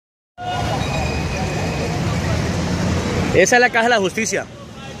Esa es la Casa de la Justicia,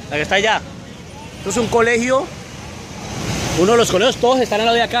 la que está allá. Esto es un colegio, uno de los colegios, todos están al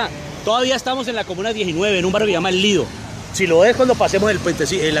lado de acá. Todavía estamos en la comuna 19, en un barrio que se llama El Lido. Si lo ves cuando pasemos el puente,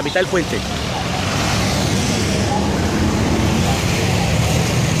 sí, en la mitad del puente.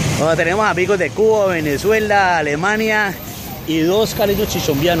 Bueno, tenemos amigos de Cuba, Venezuela, Alemania y 2 caleños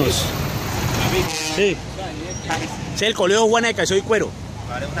chichombianos. Sí. Sí, el colegio Juana de Calzón y Cuero.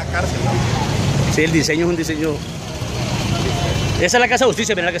 Una cárcel. Sí, el diseño es un diseño. Esa es la Casa de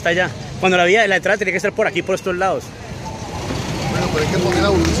Justicia, mira la que está allá. Cuando la vía de la entrada tenía que estar por aquí, por estos lados. Bueno, pero es que poner la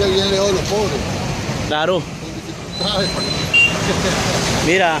justicia bien lejos de los pobres. Claro.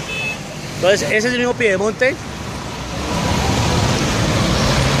 Mira, entonces ese es el mismo Piedemonte.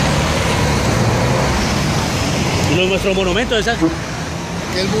 Y nuestros monumentos, esa.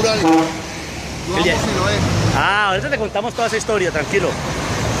 El mural. Yo amo Siloé. Ah, ahorita te contamos toda esa historia, tranquilo.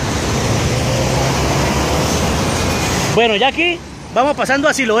 Bueno, ya aquí vamos pasando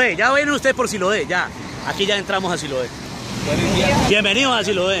a Siloé. Ya vienen ustedes por Siloé, ya. Aquí ya entramos a Siloé. Bienvenidos a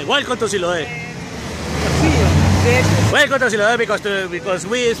Siloé. Welcome to Siloé. Welcome to Siloé because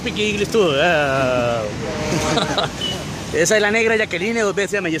we speak English too. Esa es la negra Jacqueline, 2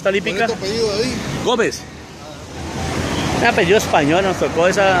 veces medallista olímpica. ¿Cuál es tu apellido, David? Gómez. Un apellido español, nos tocó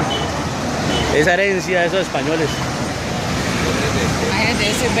esa herencia de esos españoles.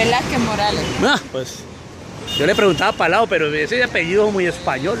 Imagínate, soy Velázquez Morales. Ah, pues yo le preguntaba para lado, pero ese apellido es muy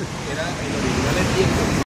español. Era el original en tiempo.